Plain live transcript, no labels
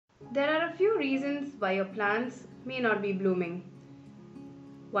There are a few reasons why your plants may not be blooming.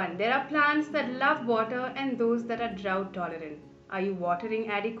 1. There are plants that love water and those that are drought tolerant. Are you watering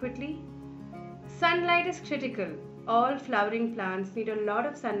adequately? Sunlight is critical. All flowering plants need a lot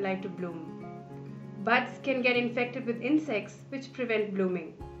of sunlight to bloom. Buds can get infected with insects which prevent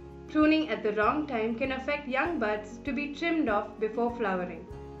blooming. Pruning at the wrong time can affect young buds to be trimmed off before flowering.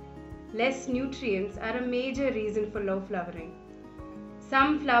 Less nutrients are a major reason for low flowering.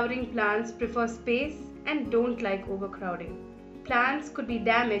 Some flowering plants prefer space and don't like overcrowding. Plants could be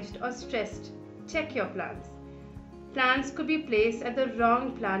damaged or stressed. Check your plants. Plants could be placed at the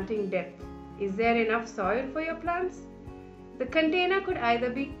wrong planting depth. Is there enough soil for your plants? The container could either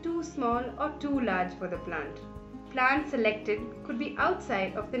be too small or too large for the plant. Plants selected could be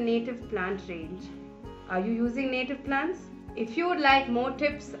outside of the native plant range. Are you using native plants? If you would like more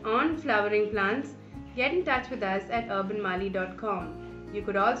tips on flowering plants, get in touch with us at UrbanMali.com. You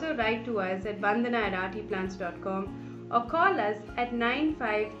could also write to us at bandana@artplants.com or call us at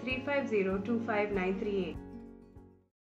 95 350 25938.